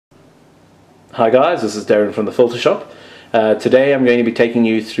Hi guys, this is Darren from the Filter Shop. Today I'm going to be taking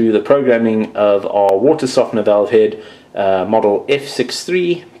you through the programming of our water softener valve head model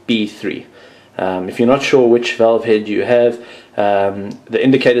F63B3. If you're not sure which valve head you have, the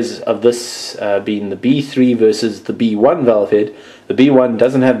indicators of this being the B3 versus the B1 valve head. The B1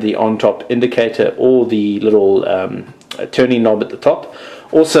 doesn't have the on-top indicator or the little turning knob at the top.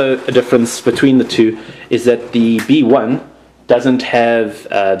 Also, a difference between the two is that the B1 doesn't have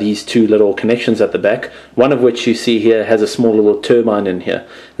these two little connections at the back, one of which you see here has a small little turbine in here.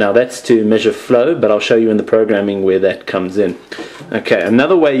 Now that's to measure flow, but I'll show you in the programming where that comes in. Okay,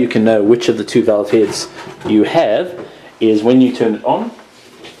 another way you can know which of the two valve heads you have is when you turn it on.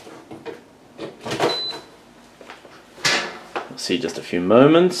 I'll see just a few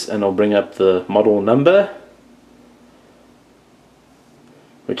moments and I'll bring up the model number,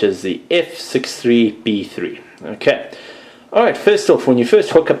 which is the F63B3. Okay. Alright, first off, when you first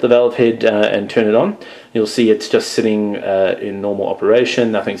hook up the valve head and turn it on, you'll see it's just sitting in normal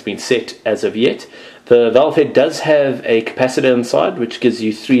operation. Nothing's been set as of yet. The valve head does have a capacitor inside which gives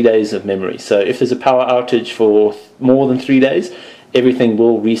you 3 days of memory. So if there's a power outage for more than 3 days, everything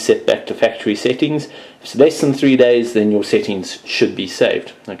will reset back to factory settings. If it's less than 3 days, then your settings should be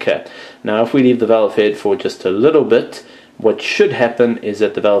saved. Okay. Now if we leave the valve head for just a little bit, what should happen is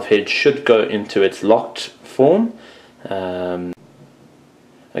that the valve head should go into its locked form.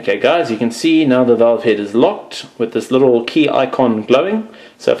 Okay guys, you can see now the valve head is locked with this little key icon glowing.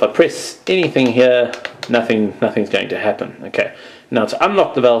 So if I press anything here, nothing's going to happen. Okay, now to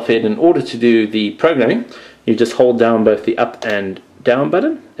unlock the valve head, in order to do the programming, you just hold down both the up and down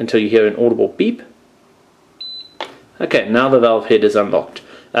button until you hear an audible beep. Okay, now the valve head is unlocked.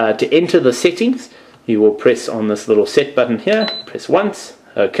 To enter the settings, you will press on this little set button here, press once.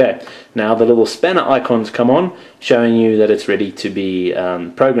 Okay, now the little spanner icons come on, showing you that it's ready to be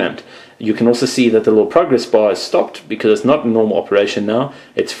programmed. You can also see that the little progress bar is stopped because it's not in normal operation now.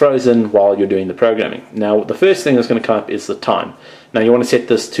 It's frozen while you're doing the programming. Now the first thing that's going to come up is the time. Now you want to set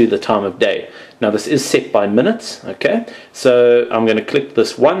this to the time of day. Now this is set by minutes, okay? So I'm going to click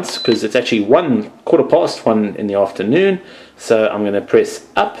this once because it's actually 1:15 in the afternoon. So I'm going to press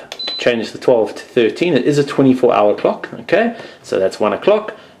up, change the 12 to 13. It is a 24-hour clock, okay? So that's 1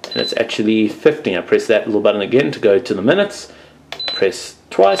 o'clock and it's actually 15. I press that little button again to go to the minutes. Press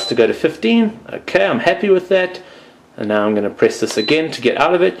twice to go to 15. Okay, I'm happy with that. And now I'm going to press this again to get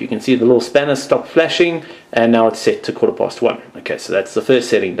out of it. You can see the little spanner stop flashing and now it's set to 1:15. Okay, so that's the first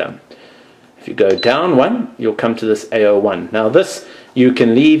setting done. If you go down one, you'll come to this AO1. Now this you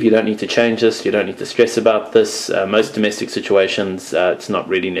can leave, you don't need to change this, you don't need to stress about this. Most domestic situations it's not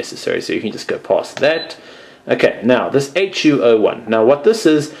really necessary, so you can just go past that. Okay, now this HUO1. Now what this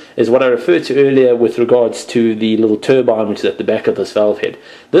is what I referred to earlier with regards to the little turbine which is at the back of this valve head.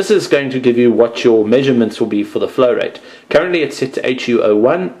 This is going to give you what your measurements will be for the flow rate. Currently it's set to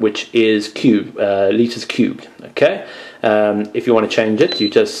HUO1, which is liters cubed. Okay, if you want to change it, you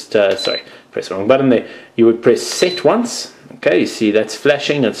just press the wrong button there. You would press set once. Okay, you see that's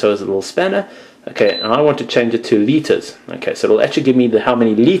flashing and so is the little spanner. Okay, and I want to change it to liters. Okay, so it'll actually give me how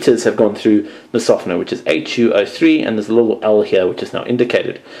many liters have gone through the softener, which is HUO3, and there's a little L here which is now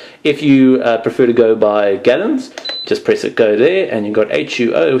indicated. If you prefer to go by gallons, just press it go there and you've got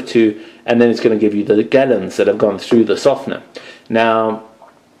HUO2, and then it's going to give you the gallons that have gone through the softener. Now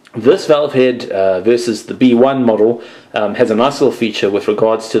this valve head versus the B1 model has a nice little feature with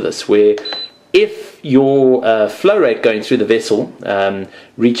regards to this, where if your flow rate going through the vessel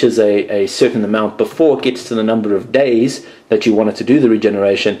reaches a certain amount before it gets to the number of days that you want it to do the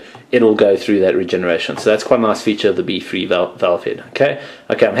regeneration, it'll go through that regeneration. So that's quite a nice feature of the B3 valve head. Okay,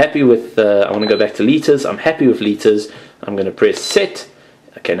 I'm happy with, I want to go back to liters. I'm happy with liters. I'm going to press set.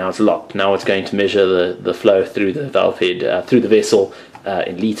 Okay, now it's locked. Now it's going to measure the flow through the valve head, through the vessel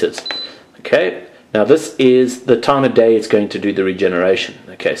in liters. Okay. Now this is the time of day it's going to do the regeneration.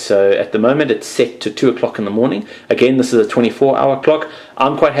 Okay, so at the moment it's set to 2 o'clock in the morning. Again, this is a 24-hour clock.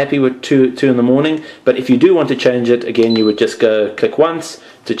 I'm quite happy with 2 in the morning, but if you do want to change it, again, you would just go click once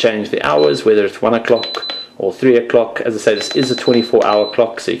to change the hours, whether it's 1 o'clock or 3 o'clock. As I say, this is a 24-hour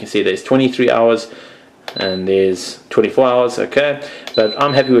clock, so you can see there's 23 hours and there's 24 hours, okay? But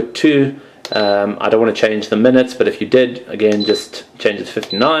I'm happy with 2. I don't want to change the minutes, but if you did, again, just change it to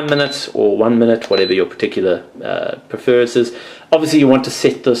 59 minutes or 1 minute, whatever your particular preference is. Obviously you want to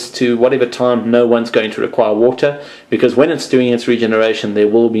set this to whatever time no one's going to require water, because when it's doing its regeneration there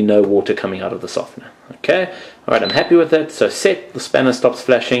will be no water coming out of the softener. Okay, alright, I'm happy with that. So set, the spanner stops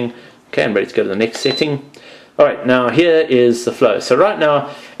flashing. Okay, I'm ready to go to the next setting. Alright, now here is the flow. So right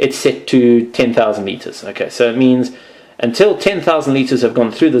now it's set to 10,000 liters. Okay, so it means until 10,000 litres have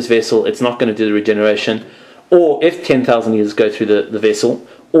gone through this vessel, it's not going to do the regeneration. Or if 10,000 litres go through the vessel,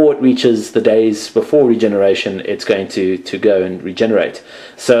 or it reaches the days before regeneration, it's going to go and regenerate.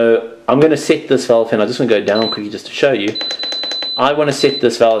 So I'm going to set this valve head. I just want to go down quickly just to show you. I want to set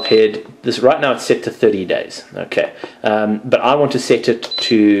this valve head, right now it's set to 30 days, okay, but I want to set it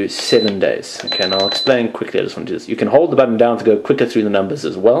to 7 days, okay, and I'll explain quickly. I just want to do this. You can hold the button down to go quicker through the numbers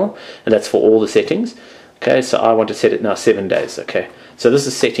as well, and that's for all the settings. Okay, so I want to set it now 7 days, okay. So this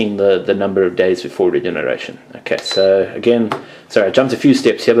is setting the number of days before regeneration. Okay, so again, sorry, I jumped a few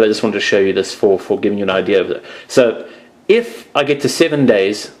steps here, but I just wanted to show you this for giving you an idea of it. So if I get to 7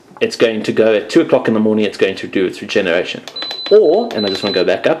 days, it's going to go at 2 o'clock in the morning, it's going to do its regeneration. Or, and I just want to go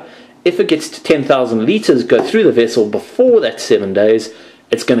back up, if it gets to 10,000 litres go through the vessel before that 7 days,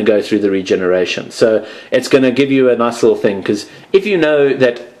 it's going to go through the regeneration. So it's going to give you a nice little thing, because if you know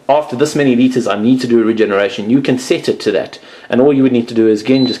that after this many litres I need to do a regeneration, you can set it to that. And all you would need to do is,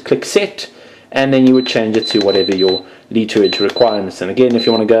 again, just click set, and then you would change it to whatever your literage requirements. And again, if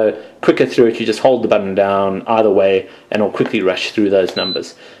you want to go quicker through it, you just hold the button down either way, and it'll quickly rush through those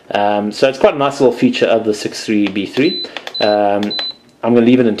numbers. So it's quite a nice little feature of the 63B3. I'm going to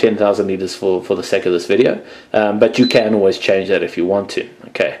leave it in 10,000 litres for the sake of this video, but you can always change that if you want to.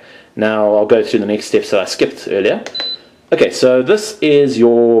 Okay, now I'll go through the next steps that I skipped earlier. Okay, so this is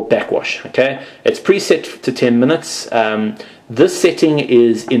your backwash. Okay, it's preset to 10 minutes. This setting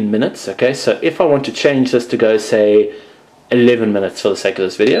is in minutes. Okay, so if I want to change this to go, say, 11 minutes for the sake of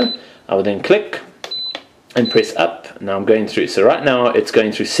this video, I will then click and press up. Now I'm going through. So right now it's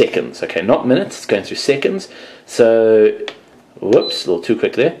going through seconds. Okay, not minutes. It's going through seconds. So, whoops, a little too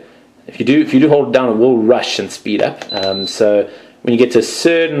quick there. If you do hold it down, it will rush and speed up. So when you get to a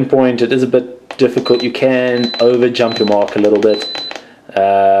certain point, it is a bit difficult. You can over jump your mark a little bit.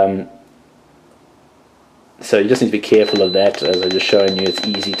 So you just need to be careful of that. As I'm just showing you, it's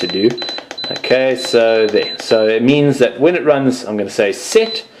easy to do. Okay, so there. So it means that when it runs, I'm going to say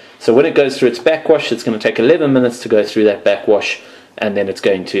set. So when it goes through its backwash, it's going to take 11 minutes to go through that backwash, and then it's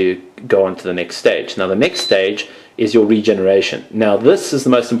going to go on to the next stage. Now the next stage is your regeneration. Now this is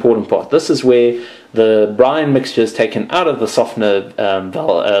the most important part. This is where the brine mixture is taken out of the softener,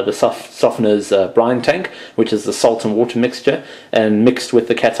 softener's brine tank, which is the salt and water mixture, and mixed with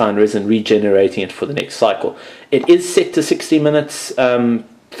the cation resin, regenerating it for the next cycle. It is set to 60 minutes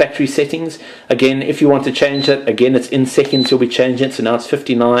factory settings. Again, if you want to change it, again, it's in seconds you'll be changing it. So now it's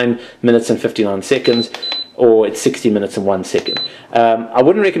 59 minutes and 59 seconds. Or it's 60 minutes and 1 second. I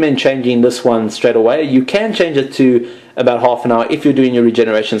wouldn't recommend changing this one straight away. You can change it to about half an hour if you're doing your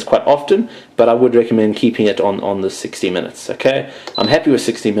regenerations quite often, but I would recommend keeping it on the 60 minutes. Okay, I'm happy with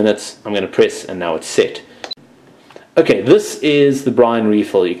 60 minutes. I'm going to press, and now it's set. Okay, this is the brine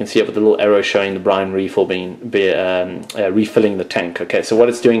refill. You can see up with the little arrow showing the brine refill refilling the tank. Okay, so what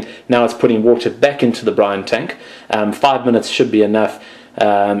it's doing now, it's putting water back into the brine tank. 5 minutes should be enough.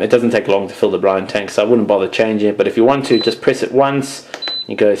 It doesn't take long to fill the brine tank, so I wouldn't bother changing it. But if you want to, just press it once.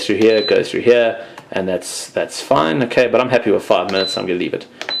 You go through here, it goes through here, and that's fine. Okay, but I'm happy with 5 minutes. I'm going to leave it.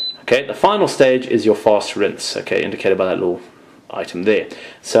 Okay, the final stage is your fast rinse. Okay, indicated by that little item there.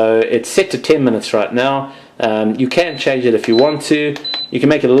 So it's set to 10 minutes right now. You can change it if you want to. You can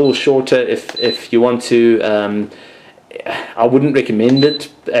make it a little shorter if you want to. I wouldn't recommend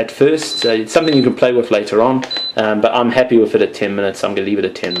it at first. It's something you can play with later on, but I'm happy with it at 10 minutes. I'm going to leave it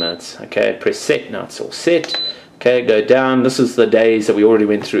at 10 minutes. Okay, press set. Now it's all set. Okay, go down. This is the days that we already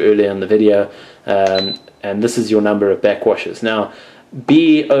went through earlier in the video, and this is your number of backwashes. Now,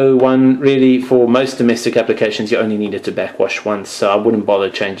 B01, really, for most domestic applications, you only need it to backwash once, so I wouldn't bother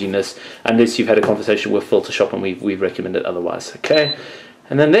changing this unless you've had a conversation with Filter Shop and we've recommended otherwise. Okay,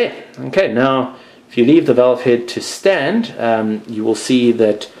 and then there. Okay, now if you leave the valve head to stand, you will see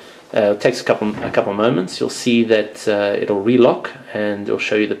that it takes a couple moments. You'll see that it'll relock, and it'll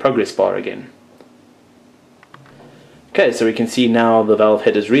show you the progress bar again. Okay, so we can see now the valve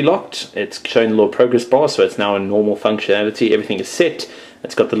head is relocked. It's showing the little progress bar, so it's now in normal functionality. Everything is set.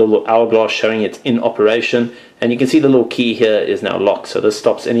 It's got the little hourglass showing it's in operation, and you can see the little key here is now locked. So this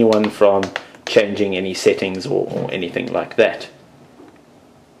stops anyone from changing any settings or anything like that.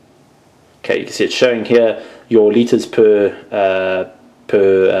 Okay, you can see it's showing here your litres per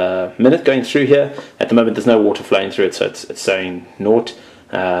minute going through here. At the moment there's no water flowing through it, so it's saying naught.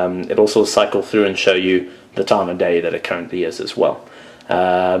 It also cycle through and show you the time of day that it currently is as well.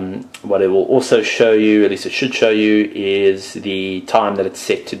 What it will also show you, at least it should show you, is the time that it's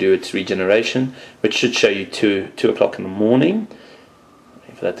set to do its regeneration, which should show you 2 o'clock in the morning.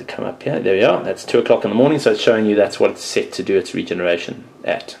 Wait for that to come up here. There we are. That's 2 o'clock in the morning, so it's showing you that's what it's set to do its regeneration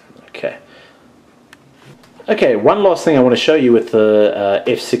at. Okay. Okay, one last thing I want to show you with the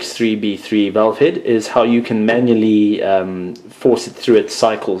F63B3 valve head is how you can manually force it through its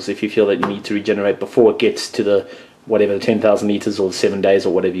cycles if you feel that you need to regenerate before it gets to the whatever, the 10,000 litres or the 7 days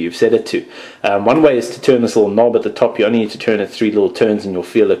or whatever you've set it to. One way is to turn this little knob at the top. You only need to turn it 3 little turns and you'll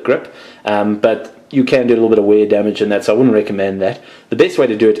feel it grip, but you can do a little bit of wear damage in that, so I wouldn't recommend that. The best way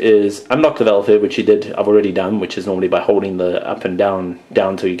to do it is unlock the valve head, which I've already done, which is normally by holding the up and down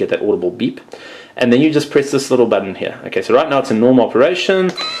till you get that audible beep. And then you just press this little button here. Okay, so right now it's in normal operation.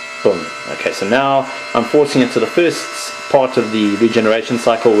 Boom. Okay, so now I'm forcing it to the first part of the regeneration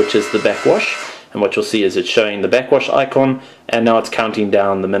cycle, which is the backwash. And what you'll see is it's showing the backwash icon, and now it's counting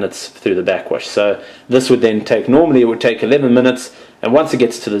down the minutes through the backwash. So this would then take, normally it would take 11 minutes, and once it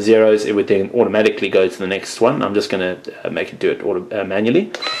gets to the zeros, it would then automatically go to the next one. I'm just going to make it do it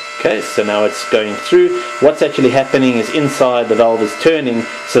manually. Okay, so now it's going through. What's actually happening is inside the valve is turning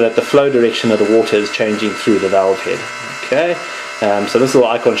so that the flow direction of the water is changing through the valve head. Okay, so this little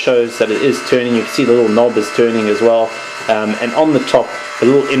icon shows that it is turning. You can see the little knob is turning as well. And on the top, the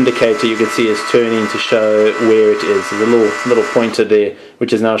little indicator you can see is turning to show where it is. There's a little pointer there,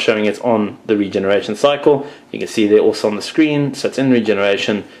 which is now showing it's on the regeneration cycle. You can see there also on the screen, so it's in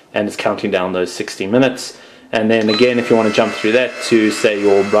regeneration and it's counting down those 60 minutes. And then again, if you want to jump through that to say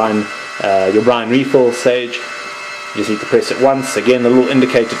your brine refill stage, you just need to press it once. Again, the little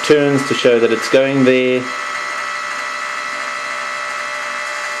indicator turns to show that it's going there.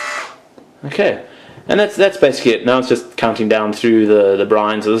 Okay, and that's basically it. Now it's just counting down through the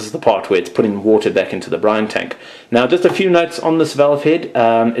brine. So this is the part where it's putting water back into the brine tank. Now just a few notes on this valve head.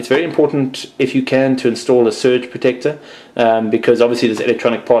 It's very important, if you can, to install a surge protector, because obviously there's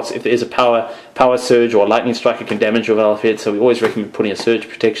electronic parts. If there is a power surge or a lightning strike, it can damage your valve head, so we always recommend putting a surge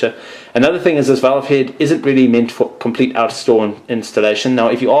protector. Another thing is this valve head isn't really meant for complete outdoor installation. Now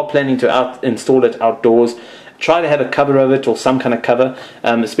if you are planning to install it outdoors, try to have a cover over it or some kind of cover,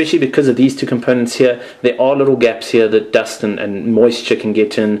 especially because of these two components here. There are little gaps here that dust and moisture can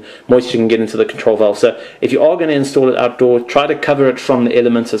get in. Moisture can get into the control valve. So if you are going to install it outdoor, try to cover it from the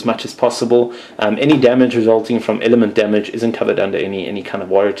elements as much as possible. Any damage resulting from element damage isn't covered under any kind of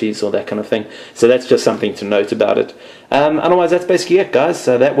warranties or that kind of thing. So that's just something to note about it. Otherwise, that's basically it, guys.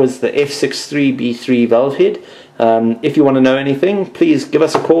 So that was the F63B3 valve head. If you want to know anything, please give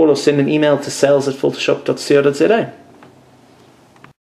us a call or send an email to sales@filtershop.co.za.